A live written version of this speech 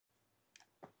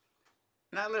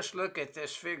Now let's look at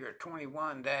this figure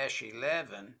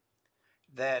 21-11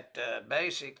 that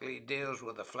basically deals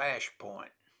with a flash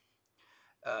point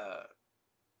uh,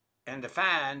 and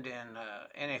defined in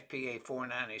NFPA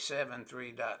 497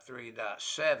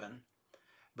 3.3.7.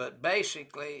 But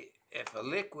basically, if a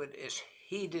liquid is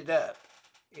heated up,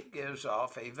 it gives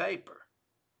off a vapor.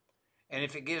 And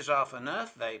if it gives off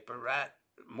enough vapor, right,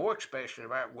 more especially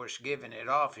right where it's giving it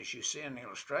off, as you see in the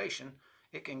illustration,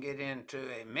 it can get into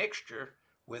a mixture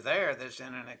with air that's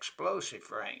in an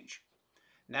explosive range.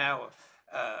 Now,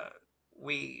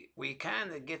 we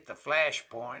kind of get the flash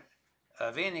point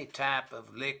of any type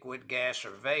of liquid, gas,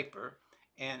 or vapor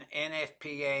in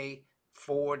NFPA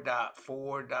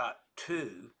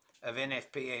 4.4.2 of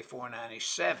NFPA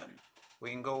 497.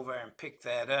 We can go over and pick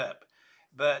that up.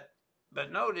 But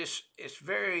notice it's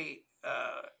very,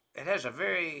 it has a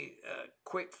very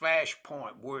quick flash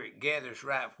point where it gathers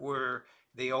right where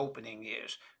the opening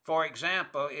is. For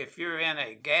example, if you're in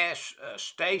a gas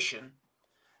station,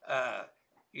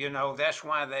 you know, that's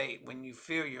why when you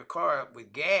fill your car up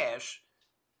with gas,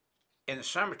 in the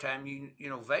summertime, you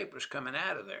know, vapor's coming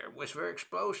out of there. It's very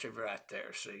explosive right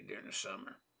there, see, during the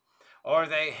summer. Or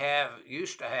they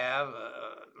used to have,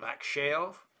 like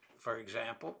Shell, for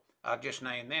example. I'll just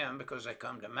name them because they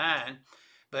come to mind.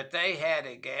 But they had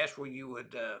a gas where you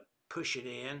would push it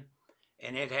in,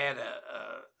 and it had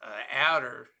a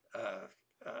outer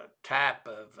type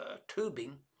of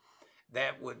tubing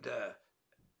that would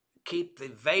keep the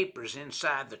vapors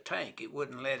inside the tank. It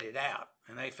wouldn't let it out.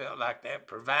 And they felt like that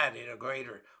provided a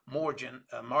greater margin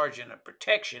of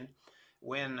protection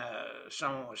when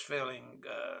someone was filling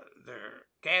their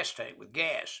gas tank with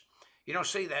gas. You don't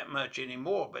see that much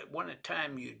anymore, but one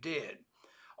time you did.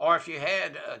 Or if you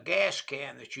had a gas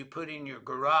can that you put in your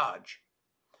garage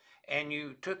and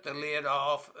you took the lid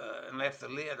off and left the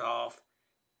lid off,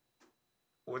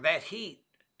 or that heat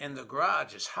in the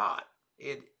garage is hot,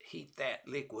 it heat that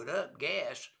liquid up,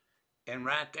 gas, and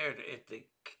right there at the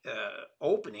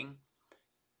opening,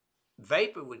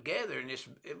 vapor would gather, and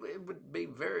it would be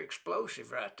very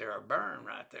explosive right there, or burn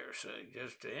right there, so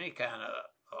just any kind of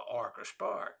arc or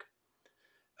spark.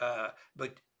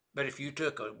 But if you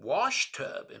took a wash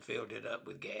tub and filled it up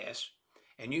with gas,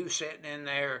 and you sitting in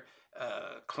there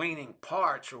cleaning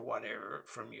parts or whatever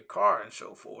from your car and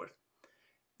so forth,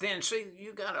 then see,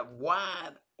 you got a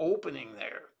wide opening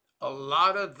there. A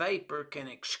lot of vapor can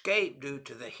escape due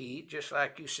to the heat, just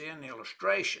like you see in the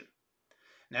illustration.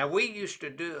 Now, we used to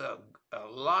do a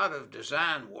lot of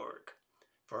design work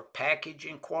for Package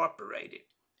Incorporated,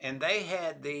 and they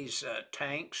had these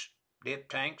tanks, dip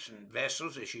tanks and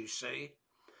vessels, as you see,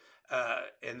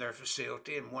 in their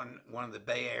facility in one of the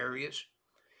Bay areas.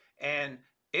 And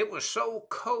it was so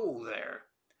cold there.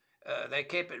 They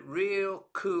kept it real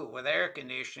cool with air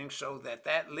conditioning so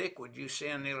that liquid you see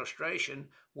in the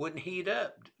illustration wouldn't heat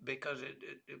up because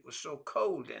it was so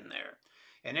cold in there.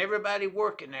 And everybody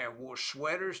working there wore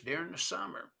sweaters during the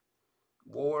summer,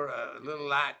 wore a little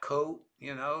light coat,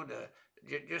 you know,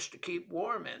 just to keep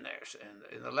warm in there. And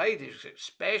the ladies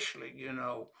especially, you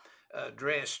know,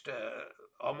 dressed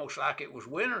almost like it was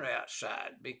winter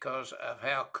outside because of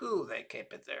how cool they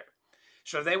kept it there.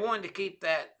 So they wanted to keep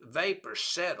that vapor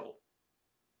settled,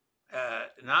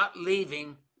 not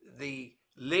leaving the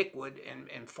liquid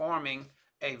and forming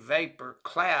a vapor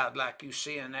cloud like you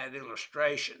see in that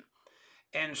illustration.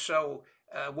 And so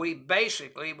we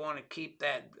basically want to keep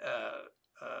that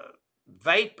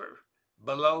vapor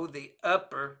below the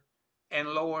upper and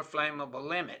lower flammable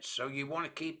limits. So you want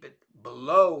to keep it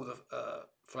below the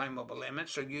flammable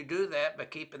limits. So you do that by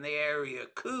keeping the area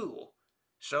cool,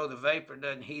 so the vapor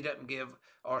doesn't heat up and give,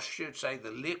 or I should say the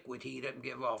liquid heat up and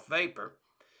give off vapor.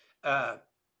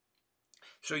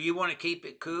 So you want to keep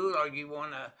it cool, or you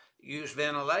want to use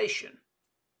ventilation.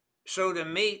 So to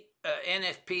meet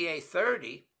NFPA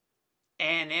 30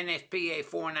 and NFPA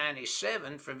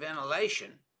 497 for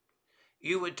ventilation,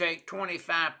 you would take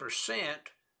 25%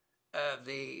 of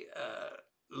the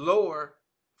lower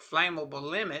flammable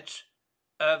limits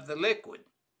of the liquid.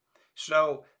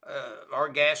 So, or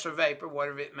gas or vapor,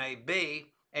 whatever it may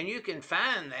be, and you can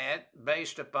find that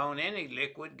based upon any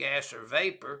liquid, gas, or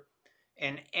vapor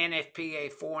in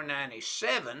NFPA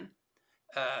 497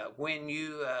 when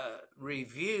you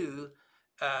review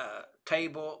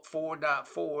table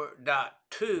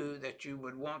 4.4.2 that you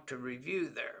would want to review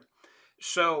there.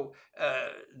 So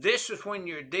this is when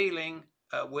you're dealing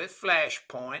with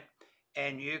flashpoint,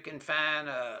 and you can find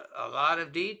a lot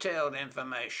of detailed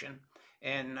information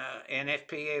in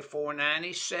NFPA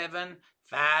 497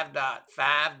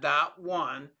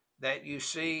 5.5.1 that you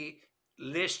see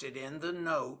listed in the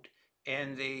note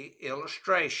in the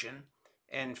illustration,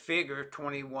 and figure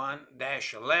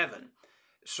 21-11.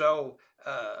 So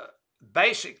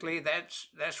basically,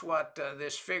 that's what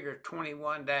this figure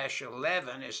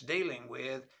 21-11 is dealing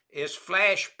with, is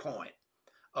flashpoint,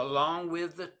 along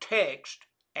with the text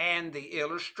and the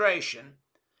illustration.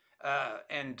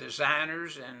 And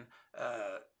designers and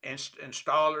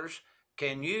installers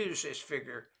can use this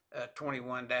figure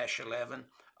 21-11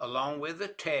 along with the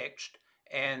text,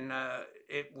 and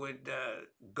it would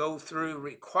go through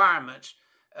requirements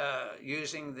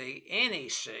using the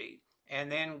NEC,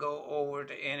 and then go over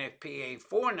to NFPA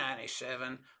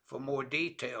 497 for more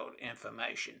detailed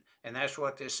information. And that's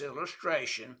what this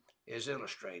illustration is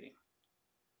illustrating.